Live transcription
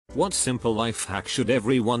What simple life hack should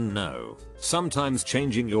everyone know? Sometimes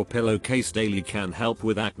changing your pillowcase daily can help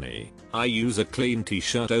with acne. I use a clean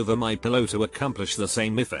t-shirt over my pillow to accomplish the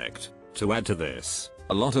same effect. To add to this,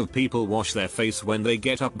 a lot of people wash their face when they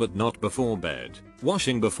get up but not before bed.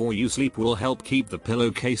 Washing before you sleep will help keep the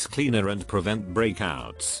pillowcase cleaner and prevent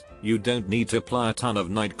breakouts. You don't need to apply a ton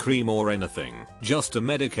of night cream or anything. Just a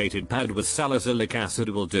medicated pad with salicylic acid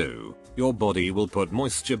will do. Your body will put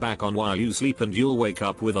moisture back on while you sleep and you'll wake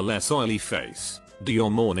up with a less oily face. Do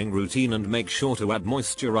your morning routine and make sure to add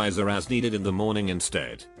moisturizer as needed in the morning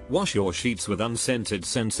instead. Wash your sheets with unscented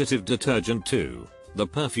sensitive detergent too. The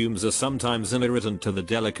perfumes are sometimes an irritant to the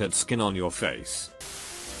delicate skin on your face.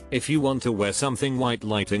 If you want to wear something white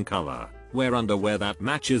light in color, wear underwear that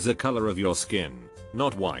matches the color of your skin,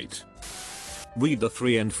 not white. Read the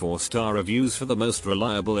 3 and 4-star reviews for the most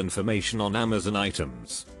reliable information on Amazon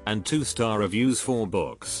items, and 2-star reviews for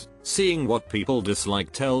books. Seeing what people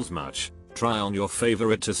dislike tells much. Try on your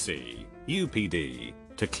favorite to see. UPD.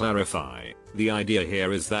 To clarify, the idea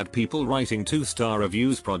here is that people writing 2-star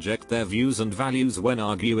reviews project their views and values when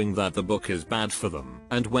arguing that the book is bad for them.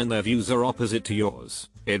 And when their views are opposite to yours,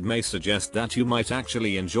 it may suggest that you might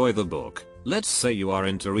actually enjoy the book. Let's say you are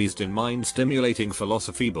interested in mind-stimulating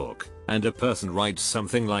philosophy book, and a person writes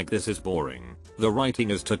something like this is boring. The writing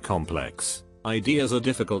is too complex. Ideas are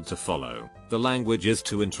difficult to follow. The language is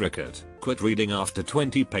too intricate. Quit reading after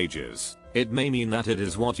 20 pages. It may mean that it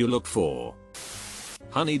is what you look for.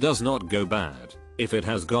 Honey does not go bad. If it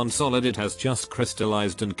has gone solid, it has just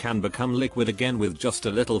crystallized and can become liquid again with just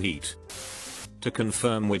a little heat. To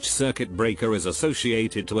confirm which circuit breaker is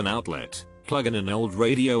associated to an outlet, plug in an old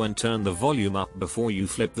radio and turn the volume up before you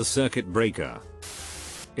flip the circuit breaker.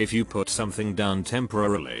 If you put something down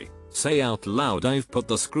temporarily, say out loud, "I've put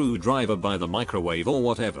the screwdriver by the microwave," or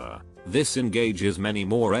whatever. This engages many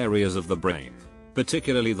more areas of the brain,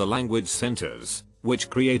 particularly the language centers, which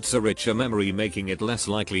creates a richer memory, making it less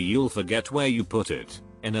likely you'll forget where you put it.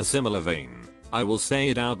 In a similar vein, I will say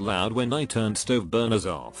it out loud when I turn stove burners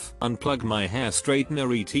off, unplug my hair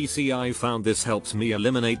straightener, etc. I found this helps me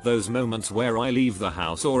eliminate those moments where I leave the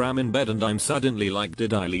house or am in bed and I'm suddenly like,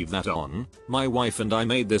 did I leave that on? My wife and I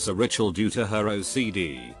made this a ritual due to her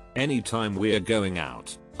OCD. Anytime we're going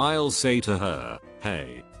out, I'll say to her,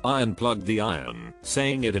 "Hey, I unplugged the iron."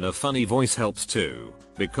 Saying it in a funny voice helps too,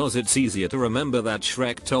 because it's easier to remember that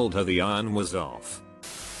Shrek told her the iron was off.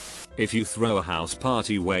 If you throw a house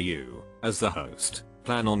party where you, as the host,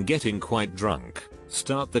 plan on getting quite drunk,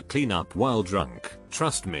 start the cleanup while drunk.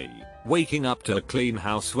 Trust me, waking up to a clean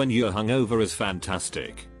house when you're hungover is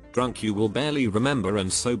fantastic. Drunk you will barely remember,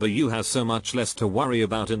 and sober you have so much less to worry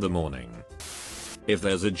about in the morning. If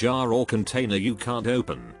there's a jar or container you can't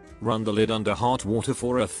open, run the lid under hot water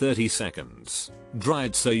for 30 seconds. Dry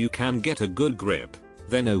it so you can get a good grip,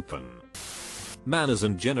 then open. Manners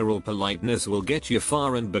and general politeness will get you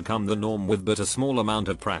far and become the norm with but a small amount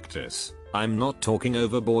of practice. I'm not talking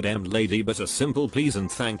overboard, lady, but a simple please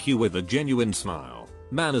and thank you with a genuine smile.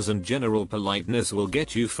 Manners and general politeness will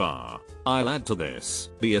get you far. I'll add to this,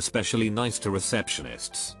 be especially nice to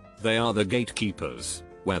receptionists. They are the gatekeepers.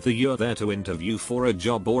 Whether you're there to interview for a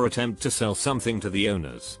job or attempt to sell something to the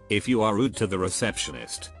owners, if you are rude to the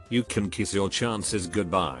receptionist, you can kiss your chances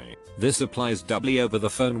goodbye. This applies doubly over the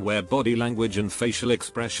phone where body language and facial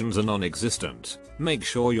expressions are non-existent. Make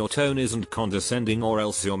sure your tone isn't condescending or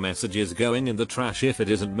else your message is going in the trash if it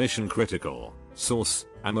isn't mission critical. Source: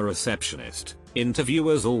 I'm a receptionist.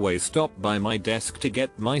 Interviewers always stop by my desk to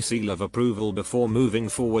get my seal of approval before moving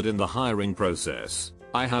forward in the hiring process.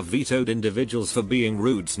 I have vetoed individuals for being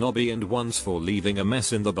rude, snobby, and once for leaving a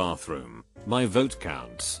mess in the bathroom. My vote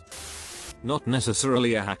counts. Not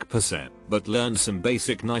necessarily a hack per se, but learn some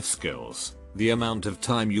basic knife skills. The amount of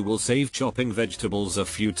time you will save chopping vegetables a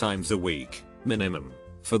few times a week, minimum,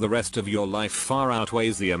 for the rest of your life far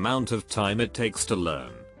outweighs the amount of time it takes to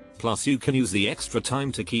learn. Plus you can use the extra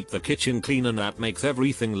time to keep the kitchen clean, and that makes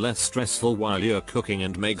everything less stressful while you're cooking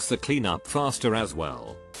and makes the cleanup faster as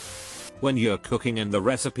well. When you're cooking and the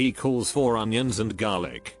recipe calls for onions and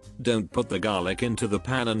garlic, don't put the garlic into the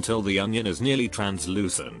pan until the onion is nearly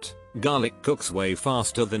translucent. Garlic cooks way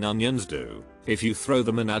faster than onions do. If you throw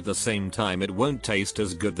them in at the same time, it won't taste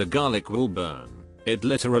as good, the garlic will burn. It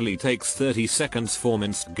literally takes 30 seconds for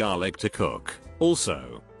minced garlic to cook.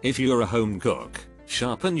 Also, if you're a home cook,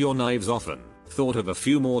 sharpen your knives often. Thought of a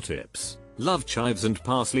few more tips. Love chives and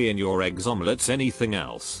parsley in your eggs, omelets, anything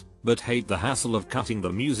else, but hate the hassle of cutting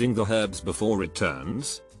them using the herbs before it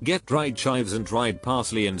turns? Get dried chives and dried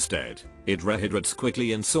parsley instead. It rehydrates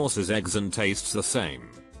quickly and sauces eggs and tastes the same.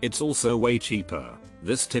 It's also way cheaper.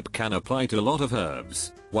 This tip can apply to a lot of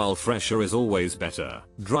herbs. While fresher is always better,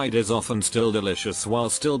 dried is often still delicious while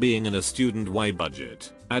still being in a student-wide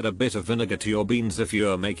budget. Add a bit of vinegar to your beans if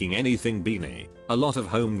you're making anything beany. A lot of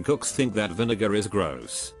home cooks think that vinegar is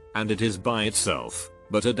gross, and it is by itself,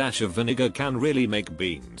 but a dash of vinegar can really make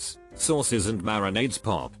beans, sauces and marinades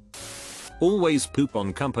pop. Always poop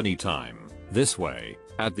on company time. This way,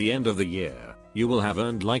 at the end of the year, you will have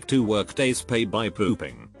earned like 2 workdays pay by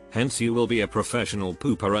pooping. Hence you will be a professional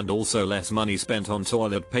pooper and also less money spent on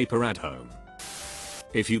toilet paper at home.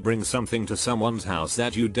 If you bring something to someone's house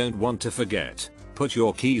that you don't want to forget, put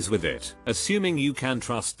your keys with it, assuming you can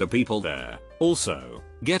trust the people there. Also,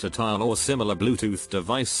 get a tile or similar Bluetooth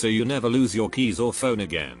device so you never lose your keys or phone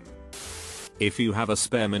again. If you have a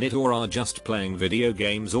spare minute or are just playing video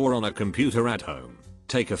games or on a computer at home,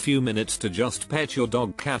 take a few minutes to just pet your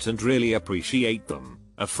dog, cat and really appreciate them.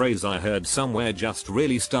 A phrase I heard somewhere just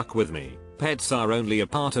really stuck with me. Pets are only a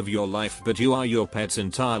part of your life, but you are your pet's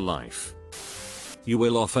entire life. You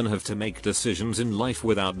will often have to make decisions in life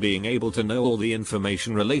without being able to know all the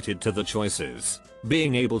information related to the choices.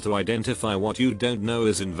 Being able to identify what you don't know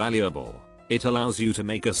is invaluable. It allows you to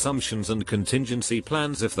make assumptions and contingency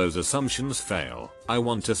plans if those assumptions fail. I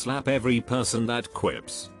want to slap every person that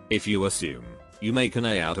quips. If you assume, you make an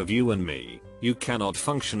A out of you and me. You cannot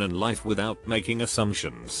function in life without making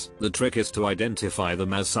assumptions. The trick is to identify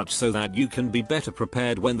them as such so that you can be better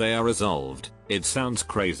prepared when they are resolved. It sounds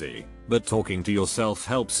crazy, but talking to yourself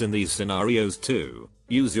helps in these scenarios too.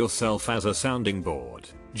 Use yourself as a sounding board.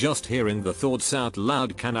 Just hearing the thoughts out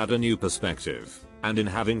loud can add a new perspective. And in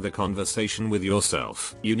having the conversation with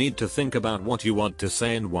yourself, you need to think about what you want to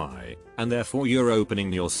say and why, and therefore you're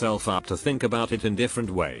opening yourself up to think about it in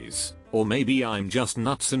different ways. Or maybe I'm just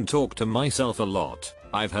nuts and talk to myself a lot.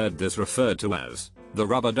 I've heard this referred to as the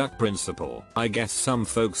rubber duck principle. I guess some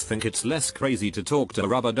folks think it's less crazy to talk to a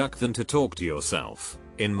rubber duck than to talk to yourself.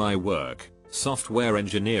 In my work, software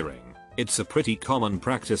engineering, it's a pretty common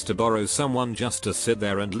practice to borrow someone just to sit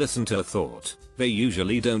there and listen to a thought. They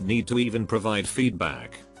usually don't need to even provide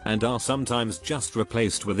feedback, and are sometimes just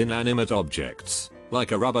replaced with inanimate objects,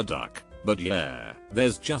 like a rubber duck. But yeah,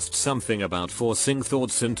 there's just something about forcing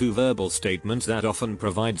thoughts into verbal statements that often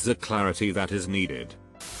provides the clarity that is needed.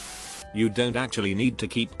 You don't actually need to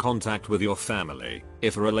keep contact with your family.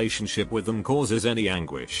 If a relationship with them causes any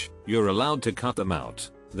anguish, you're allowed to cut them out.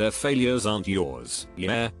 Their failures aren't yours.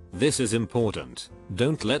 Yeah, this is important.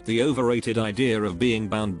 Don't let the overrated idea of being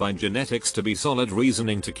bound by genetics to be solid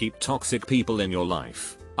reasoning to keep toxic people in your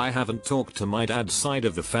life. I haven't talked to my dad's side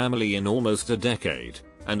of the family in almost a decade,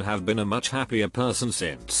 and have been a much happier person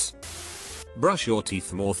since. Brush your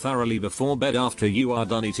teeth more thoroughly before bed after you are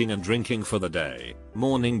done eating and drinking for the day.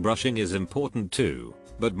 Morning brushing is important too,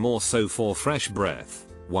 but more so for fresh breath,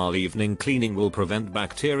 while evening cleaning will prevent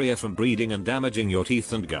bacteria from breeding and damaging your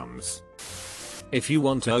teeth and gums. If you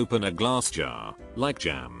want to open a glass jar, like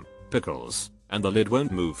jam, pickles, and the lid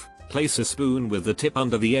won't move, place a spoon with the tip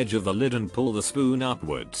under the edge of the lid and pull the spoon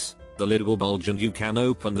upwards. The lid will bulge and you can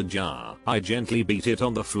open the jar. I gently beat it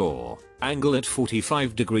on the floor, angle it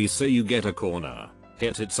 45 degrees so you get a corner.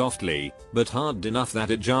 Hit it softly, but hard enough that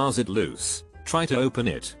it jars it loose. Try to open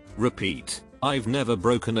it. Repeat. I've never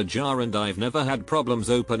broken a jar and I've never had problems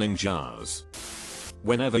opening jars.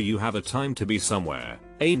 Whenever you have a time to be somewhere,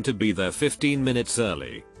 aim to be there 15 minutes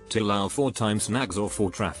early, to allow for time snags or for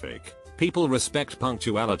traffic. People respect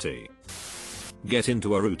punctuality. Get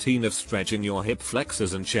into a routine of stretching your hip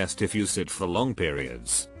flexors and chest if you sit for long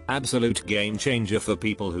periods. Absolute game changer for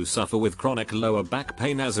people who suffer with chronic lower back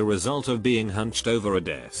pain as a result of being hunched over a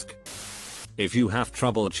desk. If you have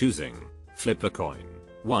trouble choosing, flip a coin.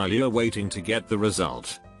 While you're waiting to get the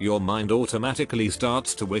result, your mind automatically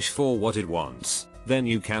starts to wish for what it wants. Then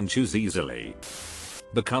you can choose easily.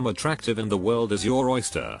 Become attractive and the world is your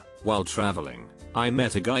oyster. While traveling, I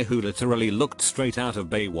met a guy who literally looked straight out of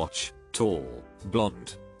Baywatch. Tall,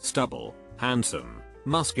 blonde, stubble, handsome,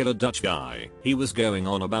 muscular Dutch guy. He was going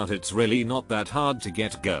on about it's really not that hard to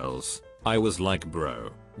get girls. I was like,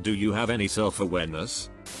 bro, do you have any self-awareness?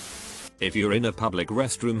 If you're in a public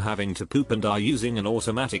restroom having to poop and are using an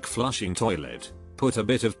automatic flushing toilet, put a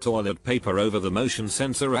bit of toilet paper over the motion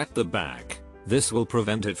sensor at the back. This will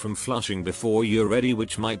prevent it from flushing before you're ready,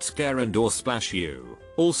 which might scare and or splash you.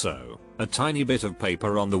 Also, a tiny bit of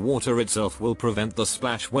paper on the water itself will prevent the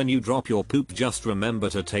splash when you drop your poop. Just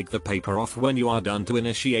remember to take the paper off when you are done to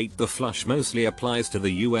initiate the flush. Mostly applies to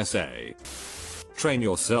the USA. Train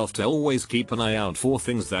yourself to always keep an eye out for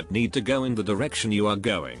things that need to go in the direction you are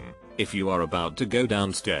going. If you are about to go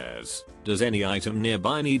downstairs, does any item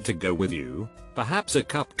nearby need to go with you? Perhaps a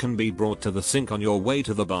cup can be brought to the sink on your way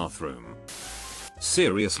to the bathroom.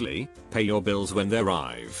 Seriously, pay your bills when they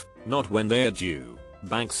arrive, not when they are due.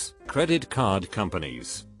 Banks, credit card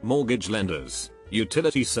companies, mortgage lenders,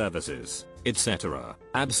 utility services, etc.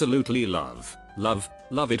 Absolutely love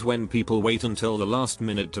it when people wait until the last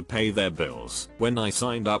minute to pay their bills. When I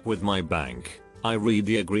signed up with my bank, I read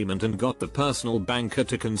the agreement and got the personal banker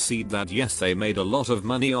to concede that yes, they made a lot of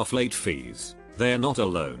money off late fees. They're not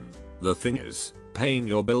alone. The thing is, paying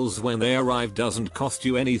your bills when they arrive doesn't cost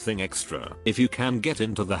you anything extra. If you can get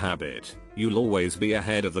into the habit, you'll always be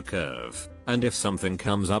ahead of the curve. And if something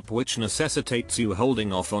comes up which necessitates you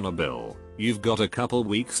holding off on a bill, you've got a couple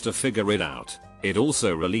weeks to figure it out. It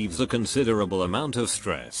also relieves a considerable amount of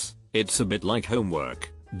stress. It's a bit like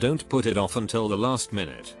homework. Don't put it off until the last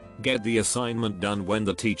minute. Get the assignment done when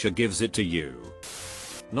the teacher gives it to you.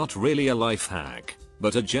 Not really a life hack,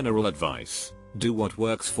 but a general advice. Do what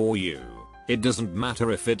works for you. It doesn't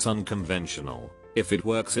matter if it's unconventional. If it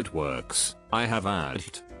works, it works. I have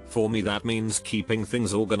AskReddit. For me that means keeping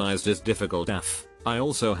things organized is difficult AF. I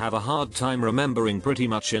also have a hard time remembering pretty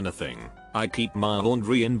much anything. I keep my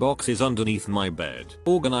laundry in boxes underneath my bed,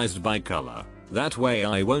 organized by color. That way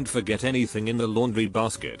I won't forget anything in the laundry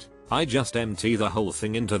basket. I just empty the whole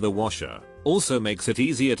thing into the washer. Also makes it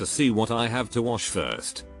easier to see what I have to wash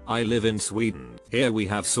first. I live in Sweden. Here we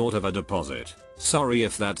have sort of a deposit. Sorry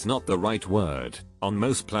if that's not the right word. On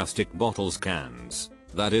most plastic bottles cans.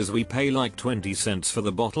 That is, we pay like 20 cents for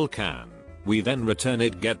the bottle can. We then return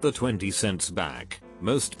it, get the 20 cents back.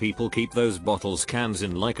 Most people keep those bottles cans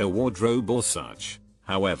in like a wardrobe or such.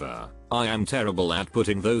 However, I am terrible at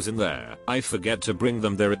putting those in there. I forget to bring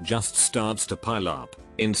them there, it just starts to pile up.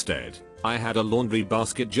 Instead, I had a laundry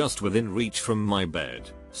basket just within reach from my bed,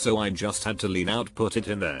 so I just had to lean out, put it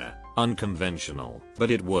in there. Unconventional, but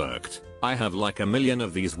it worked. I have like a million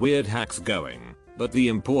of these weird hacks going, but the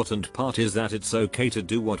important part is that it's okay to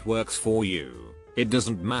do what works for you. It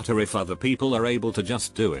doesn't matter if other people are able to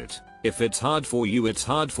just do it. If it's hard for you, it's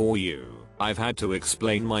hard for you. I've had to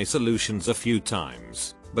explain my solutions a few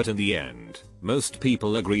times, but in the end, most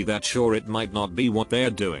people agree that sure, it might not be what they're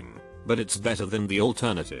doing, but it's better than the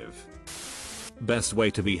alternative. Best way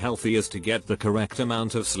to be healthy is to get the correct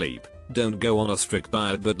amount of sleep. Don't go on a strict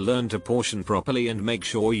diet, but learn to portion properly and make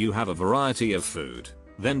sure you have a variety of food.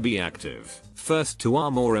 Then be active. First two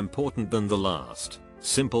are more important than the last.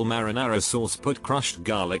 Simple marinara sauce, put crushed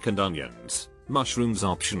garlic and onions, mushrooms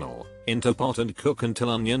optional, into pot and cook until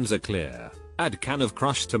onions are clear. Add can of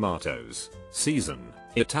crushed tomatoes. Season.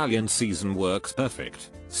 Italian season works perfect.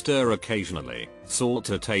 Stir occasionally. Salt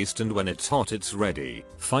to taste, and when it's hot it's ready.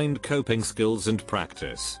 Find coping skills and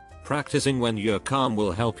practice. Practicing when you're calm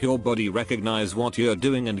will help your body recognize what you're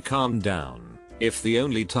doing and calm down. If the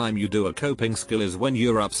only time you do a coping skill is when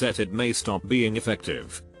you're upset, it may stop being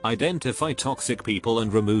effective. Identify toxic people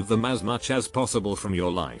and remove them as much as possible from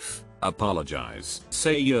your life. Apologize.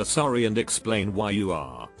 Say you're sorry and explain why you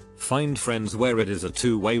are. Find friends where it is a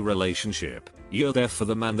two-way relationship. You're there for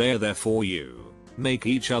them and they're there for you. Make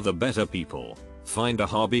each other better people. Find a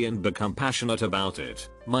hobby and become passionate about it.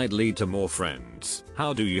 Might lead to more friends.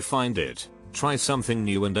 How do you find it? Try something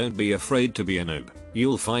new and don't be afraid to be a noob.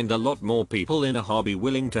 You'll find a lot more people in a hobby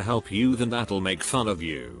willing to help you than that'll make fun of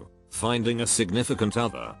you. Finding a significant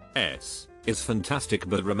other is fantastic,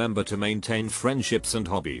 but remember to maintain friendships and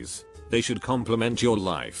hobbies. They should complement your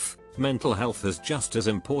life. Mental health is just as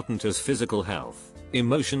important as physical health.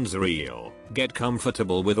 Emotions are real. Get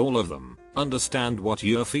comfortable with all of them. Understand what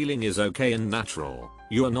you're feeling is okay and natural.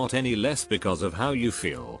 You're not any less because of how you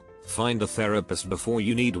feel. Find a therapist before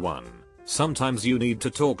you need one. Sometimes you need to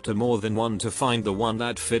talk to more than one to find the one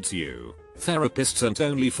that fits you. Therapists aren't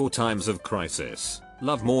only for times of crisis.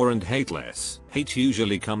 Love more and hate less. Hate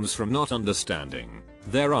usually comes from not understanding.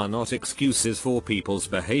 There are not excuses for people's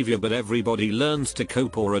behavior, but everybody learns to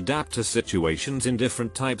cope or adapt to situations in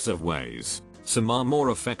different types of ways. Some are more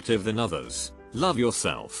effective than others. Love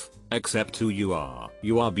yourself. Accept who you are.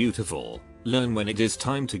 You are beautiful. Learn when it is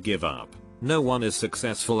time to give up. No one is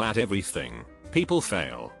successful at everything. People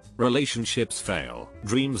fail. Relationships fail.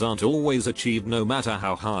 Dreams aren't always achieved no matter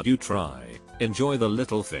how hard you try. Enjoy the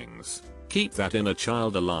little things. Keep that inner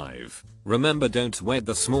child alive. Remember, don't sweat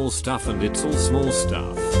the small stuff, and it's all small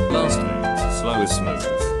stuff. Lastly, slow is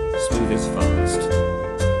smooth. Smooth is fast.